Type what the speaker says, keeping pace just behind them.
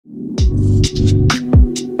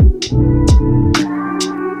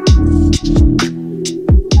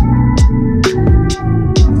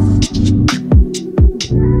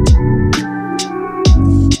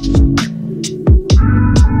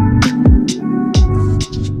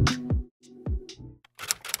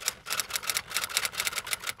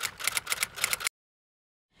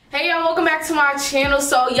to my channel.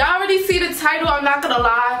 So y'all already see the title, I'm not gonna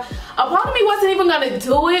lie. A part of me wasn't even gonna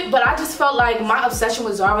do it, but I just felt like my obsession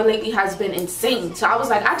with ZARA lately has been insane. So I was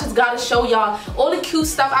like, I just gotta show y'all all the cute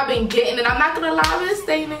stuff I've been getting, and I'm not gonna lie, I've been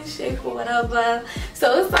staying in shape or whatever.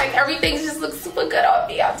 So it's like everything just looks super good on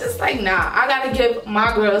me. I'm just like, nah, I gotta give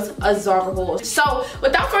my girls a ZARA haul. So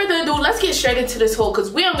without further ado, let's get straight into this haul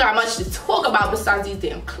because we don't got much to talk about besides these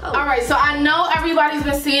damn clothes. Alright, so I know everybody's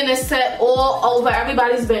been seeing this set all over.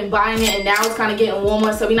 Everybody's been buying it, and now it's kind of getting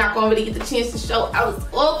warmer, so we're not gonna really get the chance to show I was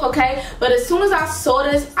off, okay? But as soon as I saw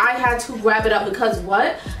this, I had to grab it up because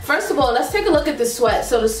what? First of all, let's take a look at the sweats.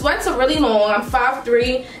 So the sweats are really long. I'm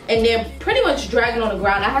 5'3", and they're pretty much dragging on the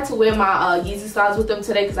ground. I had to wear my Yeezy slides with them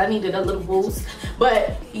today because I needed a little boost.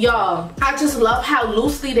 But y'all, I just love how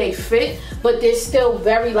loosely they fit, but they're still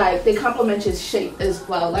very like, they complement your shape as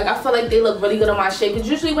well. Like I feel like they look really good on my shape. Because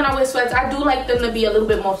usually when I wear sweats, I do like them to be a little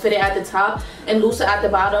bit more fitted at the top and looser at the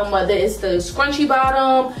bottom, whether it's the scrunchy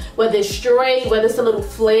bottom, whether it's straight, whether it's a little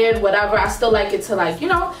flared, whatever. I still like it to, like, you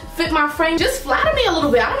know, fit my frame, just flatter me a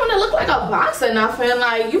little bit. I don't want to look like a box or nothing,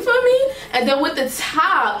 like, you feel me? And then with the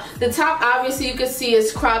top obviously you can see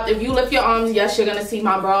is cropped. If you lift your arms, yes, you're gonna see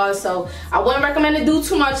my bras. So I wouldn't recommend to do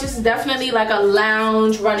too much. It's definitely like a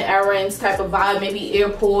lounge, run errands type of vibe, maybe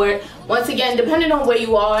airport. Once again, depending on where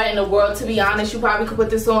you are in the world, to be honest, you probably could put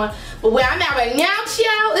this on. But where I'm at right now,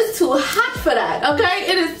 child, it's too hot for that,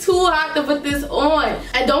 okay? It is too hot to put this on.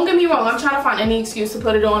 And don't get me wrong, I'm trying to find any excuse to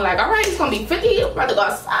put it on. Like, all right, it's gonna be 50, I'm about to go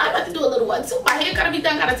outside, I'm about to do a little one too. My hair gotta be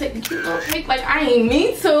done, gotta take the cute little pic. Like, I ain't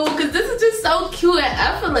mean to, because this is just so cute and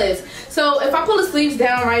effortless. So if I pull the sleeves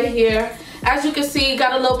down right here, as you can see,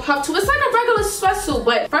 got a little puff to it. It's like a regular sweatsuit,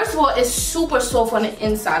 but first of all, it's super soft on the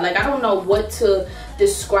inside. Like, I don't know what to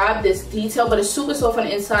describe this detail, but it's super soft on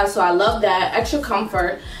the inside, so I love that. Extra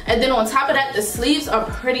comfort. And then on top of that, the sleeves are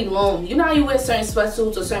pretty long. You know how you wear certain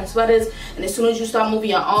sweatsuits or certain sweaters, and as soon as you start moving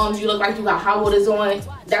your arms, you look like you got hot waters on?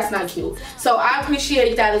 That's not cute. So I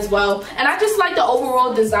appreciate that as well. And I just like the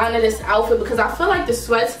overall design of this outfit because I feel like the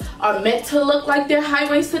sweats are meant to look like they're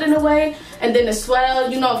high-waisted in a way. And then the sweater,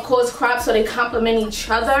 you know, of course, cropped so they complement each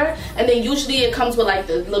other. And then usually it comes with like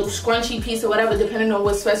the little scrunchy piece or whatever, depending on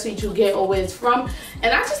what sweatsuit you get or where it's from.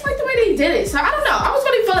 And I just like the way they did it. So I don't know. I was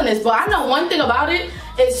really feeling this, but I know one thing about it.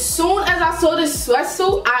 As soon as I saw this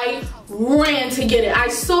sweatsuit, I ran to get it. I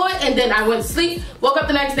saw it and then I went to sleep, woke up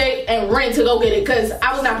the next day and ran to go get it because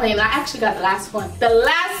I was not playing. I actually got the last one. The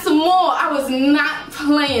last small, I was not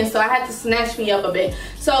playing, so I had to snatch me up a bit.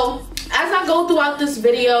 So as I go throughout this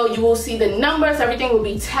video, you will see the numbers, everything will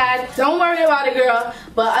be tagged. Don't worry about it, girl.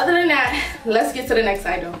 But other than that, let's get to the next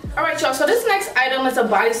item. Alright, y'all, so this next item is a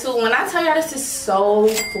bodysuit. When I tell y'all, this is so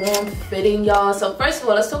form-fitting, y'all. So first of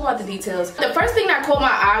all, let's talk about the details. The first thing that caught my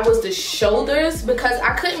eye was the shoulders because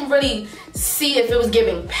I couldn't really see if it was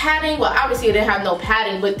giving padding. Well, obviously it didn't have no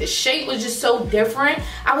padding, but the shape was just so different.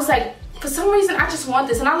 I was like, for some reason, I just want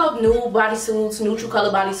this, and I love nude bodysuits, neutral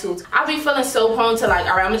color bodysuits. I be feeling so prone to like,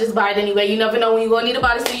 all right, I'm gonna just buy it anyway. You never know when you're gonna need a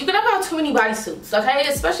bodysuit. You can never have too many bodysuits, okay?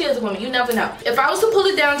 Especially as a woman, you never know. If I was to pull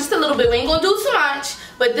it down just a little bit, we ain't gonna do too much,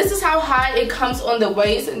 but this is how high it comes on the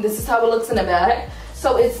waist, and this is how it looks in the back.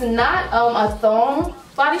 So it's not a thong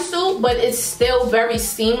bodysuit, but it's still very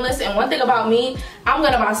seamless. And one thing about me, I'm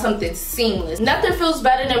gonna buy something seamless. Nothing feels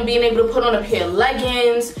better than being able to put on a pair of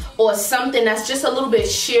leggings or something that's just a little bit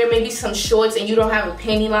sheer, maybe some shorts, and you don't have a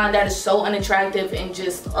panty line. That is so unattractive and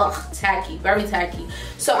just tacky, very tacky.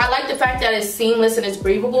 So I like the fact that it's seamless and it's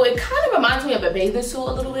breathable. It kind of reminds me of a bathing suit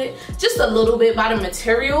a little bit, just a little bit by the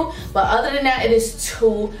material, but other than that, it is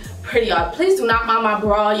too pretty, y'all. Please do not mind my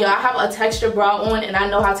bra, y'all. I have a textured bra on, and I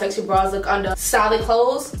know how textured bras look under solid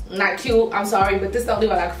clothes. Not cute, I'm sorry, but this is the only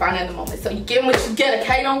one I can find at the moment. So you get what you get,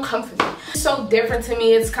 okay? Don't come for me. It's so different to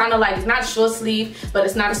me. It's kind of like, it's not short sleeve, but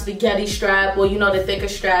it's not a spaghetti strap, or you know, the thicker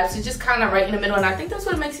straps. It's just kind of right in the middle, and I think that's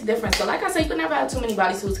what makes it different. So like I said, you can never have too many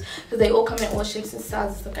bodysuits because they all come in all shapes and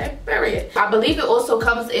sizes, okay? Period. I believe it also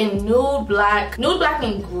comes in nude black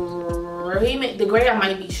and gray. The gray I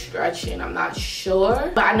might be stretching, I'm not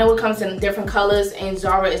sure, but I know it comes in different colors, and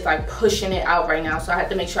ZARA is like pushing it out right now, so I had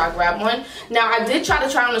to make sure I grab one. Now I did try to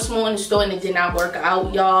try on a small in the store and it did not work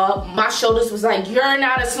out, y'all. My shoulders was like, you're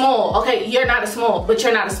not a small. Okay, you're not a small, but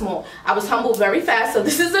you're not a small. I was humbled very fast, so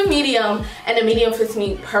this is a medium, and the medium fits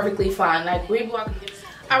me perfectly fine. Like, Reebok.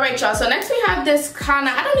 Alright y'all, so next we have this kind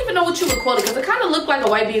of, I don't even know what you would call it because it kind of looked like a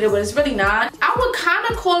white beater, but it's really not. I would kind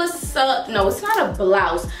of call it, no, it's not a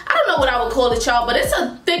blouse. I don't know what I would call it, y'all, but it's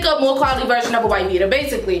a thicker, more quality version of a white beater.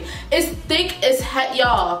 Basically, it's thick as heck,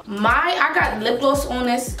 y'all. I got lip gloss on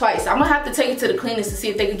this twice. I'm gonna have to take it to the cleaners to see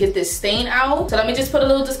if they can get this stain out. So let me just put a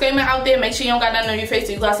little disclaimer out there. Make sure you don't got nothing on your face,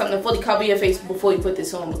 so you got something to fully cover your face before you put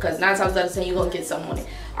this on, because 9 times out of 10 you're gonna get something on it.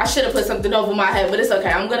 I should have put something over my head, but it's okay.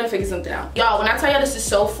 I'm gonna figure something out. Y'all, when I tell y'all this is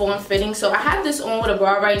so form-fitting, so I have this on with a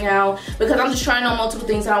bra right now because I'm just trying on multiple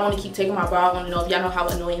things. I don't want to keep taking my bra. I want to know if y'all know how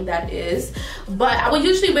annoying that is. But I would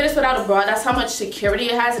usually wear this without a bra. That's how much security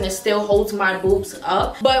it has, and it still holds my boobs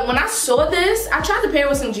up. But when I saw this, I tried to pair it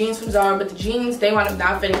with some jeans from ZARA, but the jeans, they wound up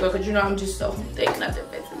not fitting because you know I'm just so thick, nothing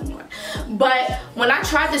fits anymore. But when I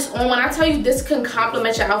tried this on, when I tell you this can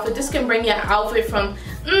complement your outfit, this can bring your outfit from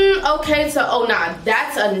okay to oh nah,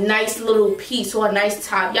 that's a nice little piece or a nice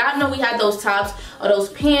top. Y'all know we had those tops or those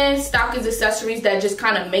pants, stockings, accessories that just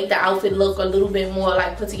kind of make the outfit look a little bit more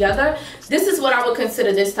like put together. This is what I would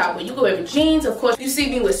consider this top. Where you can wear with jeans, of course. You see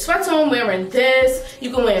me with sweats on wearing this.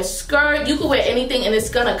 You can wear a skirt. You can wear anything, and it's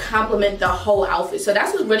gonna complement the whole outfit. So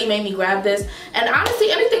that's what really made me grab this. And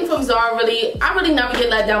honestly, anything from ZARA, I really never get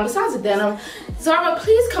let down. Besides the denim, ZARA,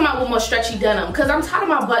 please come out with more stretchy denim because I'm tired of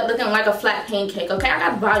my butt looking like a flat pancake. Okay, I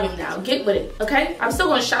got volume now. Get with it. Okay, I'm still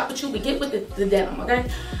gonna shop with you, but get with the denim. Okay.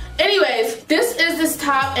 Anyways, this is this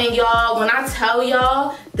top, and y'all, when I tell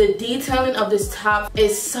y'all the detailing of this top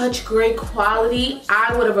is such great quality,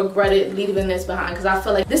 I would have regretted leaving this behind because I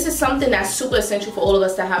feel like this is something that's super essential for all of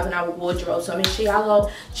us to have in our wardrobe. So make sure y'all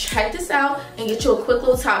go check this out and get you a quick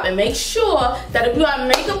little top, and make sure that if you have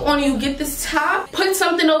makeup on you, get this top, put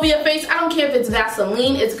something over your face. I don't care if it's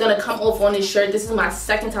Vaseline, it's gonna come off on this shirt. This is my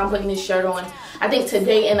second time putting this shirt on, I think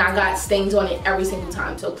today, and I got stains on it every single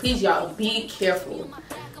time. So please y'all, be careful.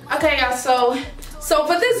 Okay y'all, so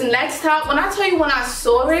for this next top, when I tell you when I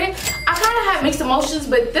saw it, I kind of had mixed emotions,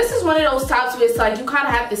 but this is one of those tops where it's like you kind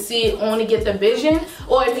of have to see it on to get the vision,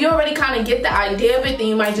 or if you already kind of get the idea of it, then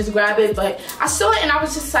you might just grab it. But I saw it and I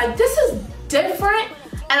was just like, this is different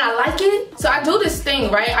and I like it. So I do this thing,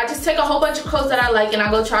 right? I just take a whole bunch of clothes that I like and I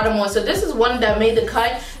go try them on. So this is one that made the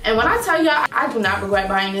cut, and when I tell y'all, I do not regret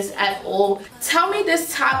buying this at all. Tell me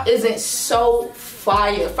this top isn't so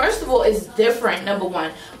fire. First of all, it's different. Number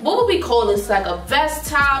one, what would we call this? Like a vest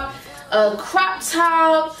top, a crop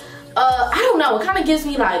top, I don't know. It kind of gives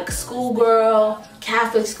me like schoolgirl,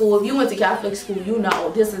 Catholic school. If you went to Catholic school, you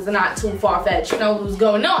know this is not too far-fetched. You know what's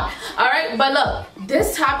going on. All right, but look,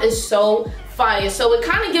 this top is so fire. So it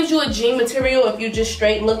kind of gives you a jean material if you're just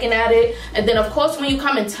straight looking at it, and then of course when you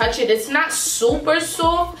come and touch it, it's not super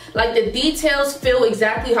soft. Like the details feel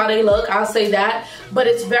exactly how they look, I'll say that, but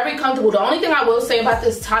it's very comfortable. The only thing I will say about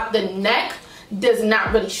this top, the neck does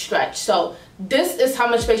not really stretch. So this is how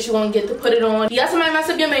much space you're gonna get to put it on. Yes, it might mess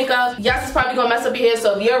up your makeup. Yes, it's probably gonna mess up your hair.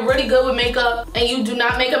 So if you're really good with makeup and you do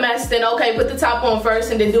not make a mess, then okay, put the top on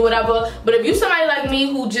first and then do whatever. But if you're somebody like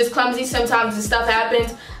me who just clumsy sometimes and stuff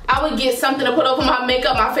happens, I would get something to put over my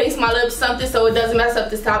makeup, my face, my lips, something so it doesn't mess up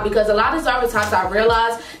this top, because a lot of ZARA tops, I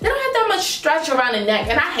realize, they don't have that much stretch around the neck,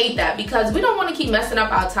 and I hate that because we don't want to keep messing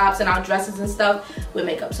up our tops and our dresses and stuff with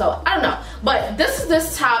makeup. So I don't know, but this is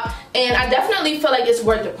this top, and I definitely feel like it's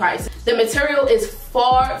worth the price. The material is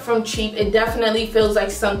far from cheap. It definitely feels like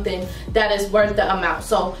something that is worth the amount.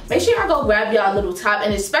 So make sure y'all go grab y'all little top,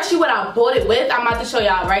 and especially what I bought it with, I'm about to show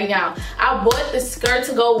y'all right now. I bought the skirt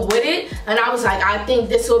to go with it, and I was like, I think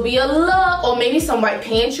this will be a look, or maybe some white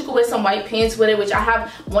pants. You could wear some white pants with it, which I have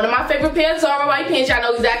one of my favorite pairs, ZARA white pants. Y'all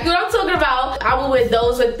know exactly what I'm talking about. I will wear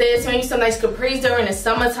those with this, maybe some nice capris during the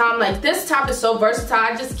summertime. Like, this top is so versatile.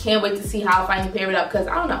 I just can't wait to see how I finally pair it up, because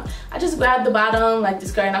I don't know, I just grabbed the bottom, like the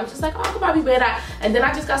skirt, and I was just like, oh, I could probably wear that. And then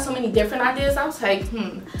I just got so many different ideas. I was like,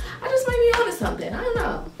 I just might be onto something. I don't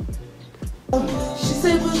know. She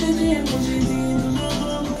said,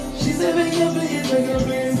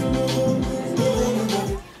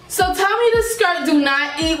 so tell me the skirt do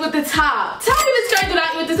not eat with the top. Tell me the skirt do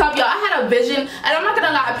not eat with the top, y'all. I had a vision, and I'm not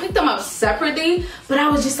gonna lie, I picked them up separately, but I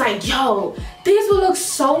was just like, yo, these will look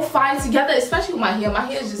so fine together, especially with my hair. My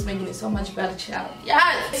hair is just making it so much better, child.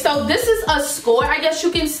 Yes. So this is a skirt, I guess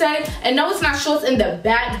you can say. And no, it's not shorts in the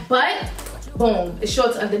back, but boom, it's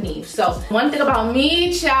shorts underneath. So one thing about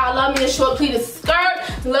me, child, I love me a short pleated skirt,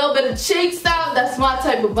 a little bit of cheeks out. That's my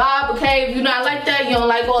type of vibe, okay? If you're not like that, you don't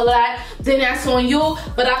like all of that, then that's on you.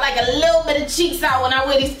 But I like a little bit of cheeks out when I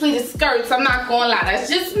wear these pleated skirts. I'm not gonna lie, that's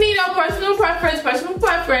just me though, personal preference.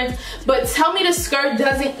 But tell me the skirt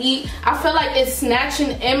doesn't eat. I feel like it's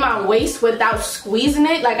snatching in my waist without squeezing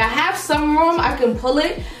it. Like, I have some room, I can pull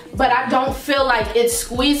it, but I don't feel like it's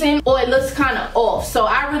squeezing or it looks kind of off. So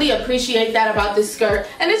I really appreciate that about this skirt.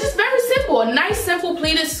 And it's just very simple, a nice simple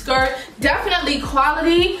pleated skirt, definitely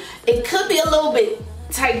quality. It could be a little bit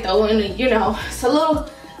tight though, and you know, it's a little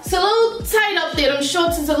tight up there. Them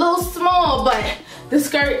shorts is a little small, but the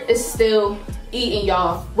skirt is still eating,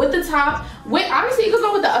 y'all. With the top, obviously you could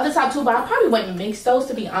go with the other top too, but I probably wouldn't mix those,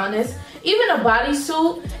 to be honest. Even a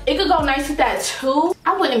bodysuit, it could go nice with that too.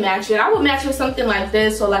 I wouldn't match it. I would match with something like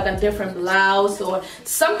this, or like a different blouse, or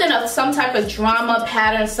something of some type of drama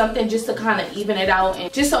pattern, something just to kind of even it out,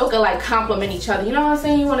 and just so it could like complement each other. You know what I'm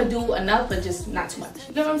saying? You want to do enough, but just not too much.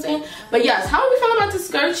 You get what I'm saying? But yes, how are we feeling about the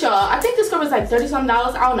skirt, y'all? I think this skirt was like $30-something.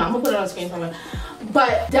 I don't know. I'm gonna put it on the screen for me.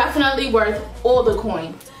 But definitely worth all the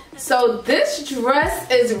coin. So this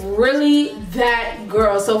dress is really that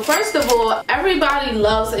girl. So first of all, everybody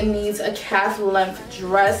loves and needs a calf length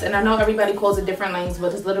dress, and I know everybody calls it different names,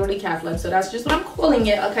 but it's literally calf length, so that's just what I'm calling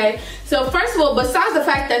it, okay? So first of all, besides the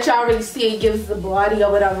fact that y'all already see it gives the body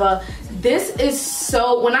or whatever, this is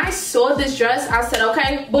so, when I saw this dress, I said,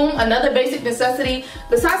 okay, boom, another basic necessity.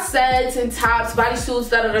 Besides sets and tops,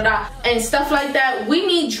 bodysuits, and stuff like that, we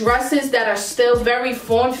need dresses that are still very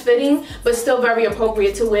form-fitting, but still very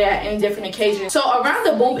appropriate to wear in different occasions. So around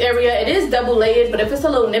the boob area, it is double layered, but if it's a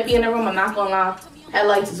little nippy in the room, I'm not gonna lie,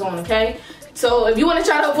 headlights is on, okay? So if you want to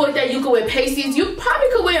try to avoid that, you could wear pasties. You probably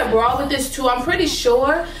could wear a bra with this too, I'm pretty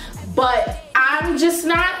sure. But I'm just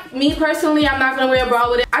not, me personally, I'm not gonna wear a bra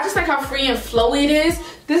with it. I just like how free and flowy it is.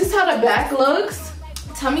 This is how the back looks.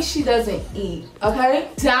 Tell me she doesn't eat, okay?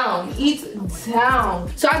 Down, eats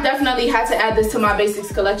down. So I definitely had to add this to my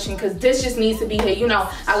basics collection because this just needs to be here. You know,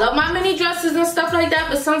 I love my mini dresses and stuff like that,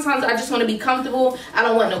 but sometimes I just want to be comfortable. I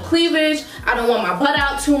don't want no cleavage. I don't want my butt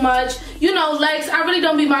out too much. You know, legs, I really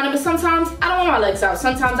don't be minding, but sometimes I don't want my legs out.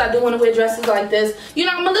 Sometimes I do want to wear dresses like this. You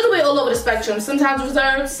know, I'm a little bit all over the spectrum. Sometimes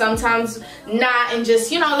reserved, sometimes not, and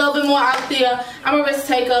just, you know, a little bit more out there. I'm a risk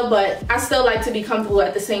taker, but I still like to be comfortable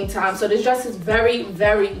at the same time. So this dress is very,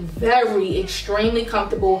 very extremely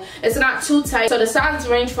comfortable. It's not too tight, so the sizes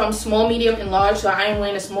range from small, medium, and large. So I am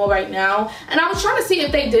wearing a small right now, and I was trying to see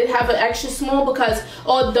if they did have an extra small, because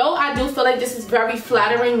although I do feel like this is very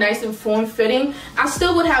flattering, nice and form-fitting, I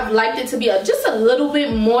still would have liked it to be just a little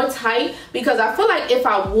bit more tight, because I feel like if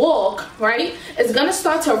I walk, right, it's gonna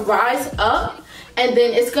start to rise up, and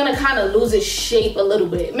then it's gonna kind of lose its shape a little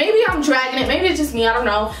bit. Maybe I'm dragging it, maybe it's just me, I don't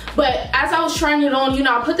know. But as I was trying it on, you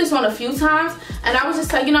know, I put this on a few times, and I was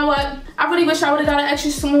just like, you know what, I really wish I would have got an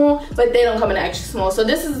extra small, but they don't come in an extra small. So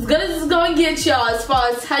this is as good as it's gonna get, y'all, as far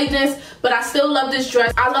as tightness. But I still love this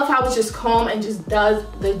dress. I love how it's just calm and just does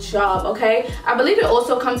the job, okay? I believe it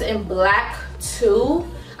also comes in black too.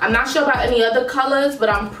 I'm not sure about any other colors, but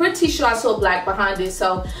I'm pretty sure I saw black behind it.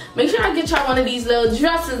 So make sure I get y'all one of these little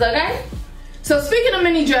dresses, okay? So speaking of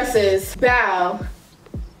mini dresses, bow,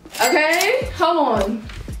 okay, hold on,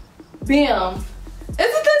 bam.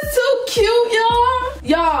 Isn't this too cute, y'all?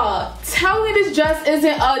 Y'all, tell me this dress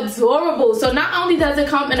isn't adorable. So not only does it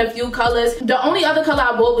come in a few colors, the only other color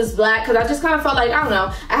I bought was black, because I just kind of felt like, I don't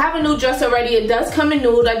know, I have a nude dress already. It does come in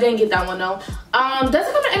nude. I didn't get that one though. Does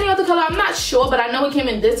it come in any other color? I'm not sure, but I know it came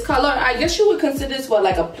in this color. I guess you would consider this what,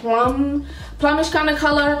 like a plumish kind of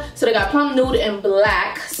color. So they got plum, nude, and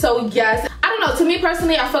black. So yes, I don't know, to me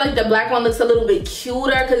personally, I feel like the black one looks a little bit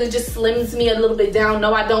cuter because it just slims me a little bit down.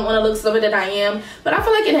 No, I don't want to look slimmer than I am, but I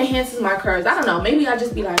feel like it enhances my curves. I don't know, maybe I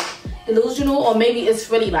just be like delusional, or maybe it's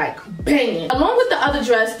really like banging. Along with the other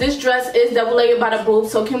dress, this dress is double layered by the boob,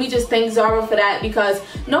 so can we just thank Zara for that, because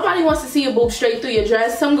nobody wants to see your boob straight through your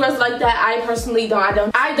dress. Some girls like that. I personally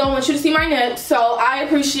don't. I don't want you to see my nips, so I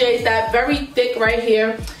appreciate that. Very thick right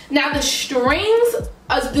here. Now the strings,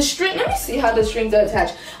 let me see how the strings are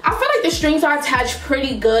attached. I feel like the strings are attached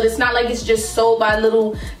pretty good. It's not like it's just sewed by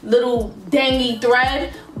little dangy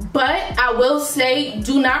thread. But I will say,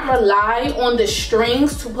 do not rely on the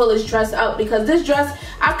strings to pull this dress up, because this dress,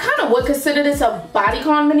 I kind of would consider this a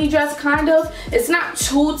bodycon mini dress, kind of. It's not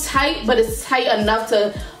too tight, but it's tight enough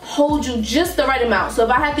to hold you just the right amount. So if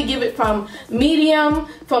I had to give it from medium,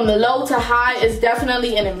 from the low to high, it's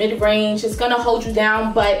definitely in the mid-range. It's gonna hold you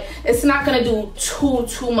down, but it's not gonna do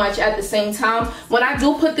too much at the same time. When I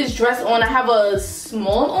do put this dress on, I have a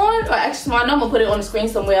small on, or extra small. I know I'm gonna put it on the screen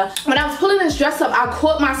somewhere. When I was pulling this dress up, I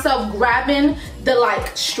caught myself grabbing the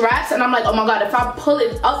like straps, and I'm like, oh my god, if I pull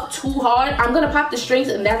it up too hard, I'm gonna pop the strings,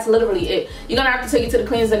 and that's literally it. You're gonna have to take it to the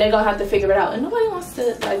cleaners, and they're gonna have to figure it out, and nobody wants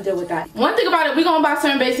to like deal with that. One thing about it, we're gonna buy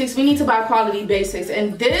certain basics, we need to buy quality basics,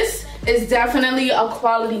 and this is definitely a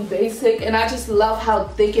quality basic, and I just love how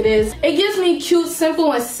thick it is. It gives me cute,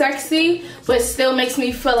 simple, and sexy, but still makes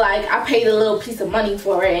me feel like I paid a little piece of money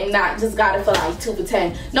for it and not just got it for like 2 for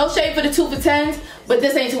 $10. No shade for the 2 for $10s, but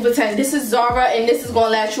this ain't 2 for $10. This is Zara, and this is gonna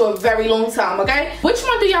last you a very long time, okay? Which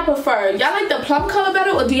one do y'all prefer? Y'all like the plum color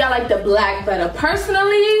better, or do y'all like the black better?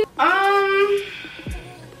 Personally,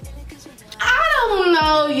 I don't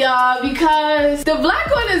know, y'all, because the black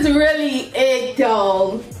one is really it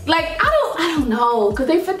though. Like, I don't know, because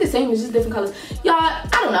they fit the same, it's just different colors. Y'all, I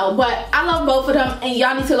don't know, but I love both of them, and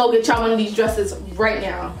y'all need to go get y'all one of these dresses right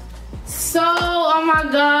now. So, oh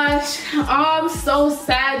my gosh, I'm so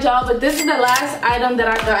sad, y'all, but this is the last item that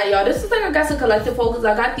I got, y'all. This is like, I guess, a collective haul, because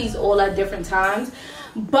I got these all at different times.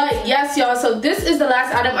 But yes, y'all, so this is the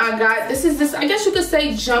last item I got. This is this, I guess you could say,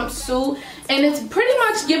 jumpsuit, and it's pretty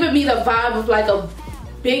much giving me the vibe of like a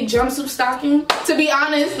big jumpsuit stocking, to be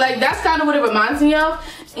honest. Like, that's kind of what it reminds me of.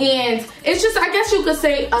 And it's just, I guess you could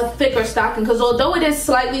say, a thicker stocking, because although it is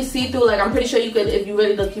slightly see-through, like, I'm pretty sure you could, if you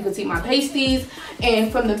really look, you can see my pasties.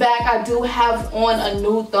 And from the back, I do have on a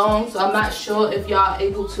nude thong, so I'm not sure if y'all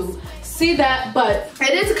able to see that, but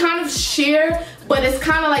it is kind of sheer, but it's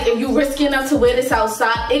kind of like, if you're risky enough to wear this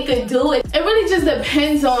outside, it could do it. It really just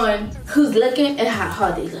depends on who's looking and how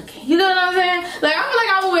hard they looking. You know what I'm saying? Like, I feel like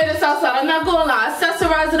I would wear this outside. I'm not gonna lie.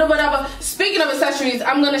 Accessorize it or whatever. Speaking of accessories,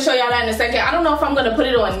 I'm gonna show y'all that in a second. I don't know if I'm gonna put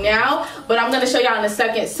it on now, but I'm gonna show y'all in a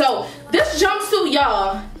second. So this jumpsuit,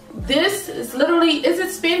 y'all, this is literally, is it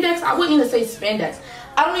spandex? I wouldn't even say spandex.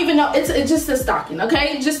 I don't even know. It's just a stocking,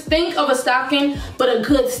 okay? Just think of a stocking, but a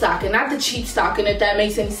good stocking, not the cheap stocking, if that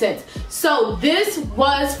makes any sense. So this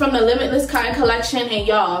was from the Limitless Cotton collection, and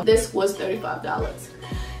y'all, this was $35.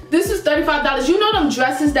 This is $35. You know them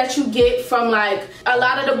dresses that you get from like a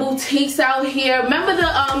lot of the boutiques out here? Remember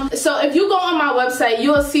the, so if you go on my website,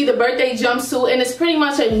 you will see the birthday jumpsuit, and it's pretty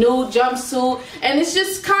much a nude jumpsuit. And it's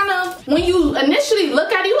just kind of, when you initially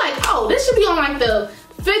look at it, you're like, oh, this should be on like the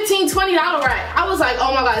 $15, $20 rack. I was like,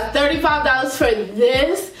 oh my god, $35 for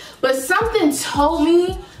this. But something told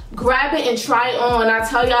me, grab it and try it on. I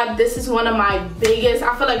tell y'all, this is one of my biggest,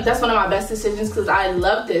 I feel like that's one of my best decisions, because I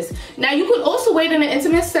love this. Now, you can also wear it in an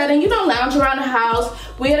intimate setting, you know, lounge around the house,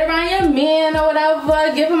 wear it around your man or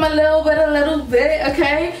whatever, give him a little bit,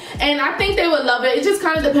 okay? And I think they would love it. It just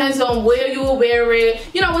kind of depends on where you will wear it,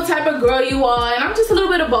 you know, what type of girl you are, and I'm just a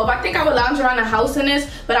little bit of both. I think I would lounge around the house in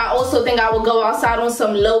this, but I also think I would go outside on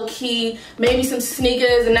some low-key, maybe some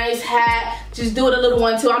sneakers, a nice hat, just do it a little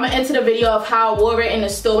one too. I'm gonna enter the video of how I wore it in the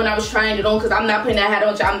store when I was trying it on, because I'm not putting that hat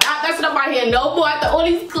on. I'm not messing up my hair no more after all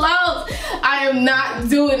these clothes. I am not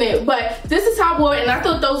doing it. But this is how I wore it, and I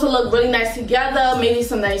thought those would look really nice together. Maybe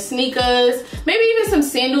some nice sneakers, maybe even some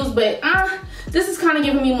sandals, but this is kind of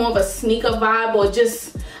giving me more of a sneaker vibe, or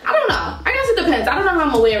just, I don't know. I guess it depends. I don't know how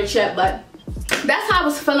I'm gonna wear it yet, but that's how I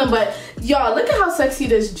was feeling. But y'all, look at how sexy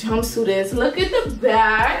this jumpsuit is. Look at the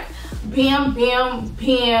back. Bam, bam,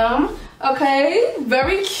 bam. Okay,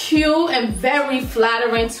 very cute and very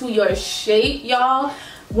flattering to your shape, y'all.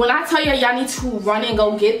 When I tell y'all need to run and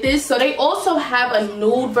go get this. So they also have a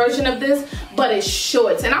nude version of this, but it's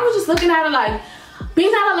shorts. And I was just looking at it like,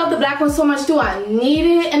 being that I love the black one so much, do I need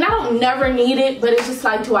it? And I don't never need it, but it's just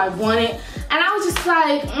like, do I want it? And I was just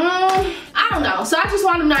like, I don't know. So I just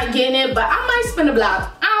wound up not getting it, but I might spin a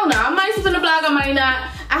block. I don't know. I might spin a block, I might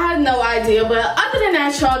not. I had no idea. But other than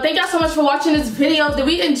that, y'all, thank y'all so much for watching this video. Did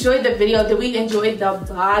we enjoy the video? Did we enjoy the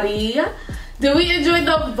body? Did we enjoy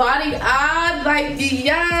the body? Like,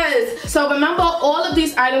 yes. So remember, all of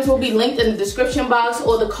these items will be linked in the description box,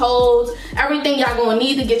 or the codes, everything y'all gonna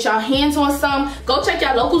need to get y'all hands on some. Go check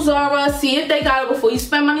y'all local Zara, see if they got it before you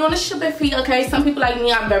spend money on the shipping fee, okay? Some people like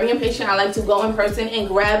me, I'm very impatient. I like to go in person and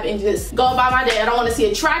grab and just go about my day. I don't want to see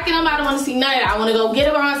it tracking them. I don't want to see none of that. I want to go get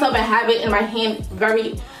it by myself and have it in my hand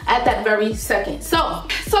at that very second. So let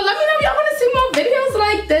me know if y'all want to see more videos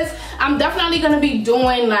like this. I'm definitely gonna be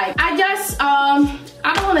doing, like, I guess,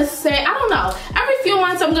 I don't want to say, I don't know, every few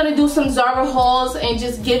months I'm gonna do some Zara hauls and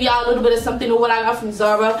just give y'all a little bit of something of what I got from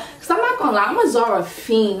Zara, because I'm not gonna lie, I'm a Zara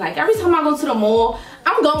fiend. Like, every time I go to the mall,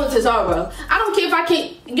 I'm going to Zara. I don't care if I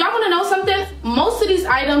can't. Y'all want to know something? Most of these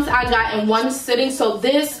items I got in one sitting. So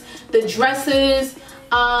this, the dresses,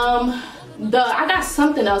 I got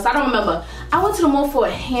something else, I don't remember. I went to the mall for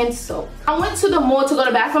a hand soap. I went to the mall to go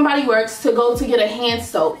to Bath & Body Works to go to get a hand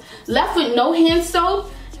soap. Left with no hand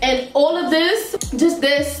soap, and all of this, just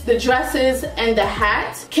this, the dresses and the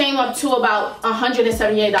hat, came up to about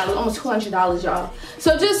 $178, almost $200, y'all.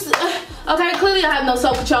 So just, okay, clearly I have no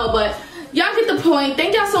self-control, but y'all get the point.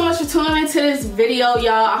 Thank y'all so much for tuning into this video,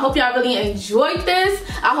 y'all. I hope y'all really enjoyed this.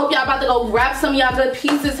 I hope y'all about to go grab some of y'all good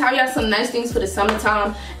pieces, have y'all some nice things for the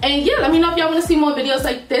summertime. And yeah, let me know if y'all want to see more videos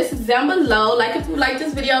like this down below. Like if you like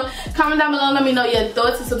this video, comment down below, let me know your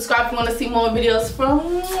thoughts, and subscribe if you want to see more videos from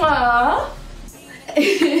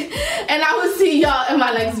and I will see y'all in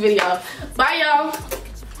my next video. Bye, y'all.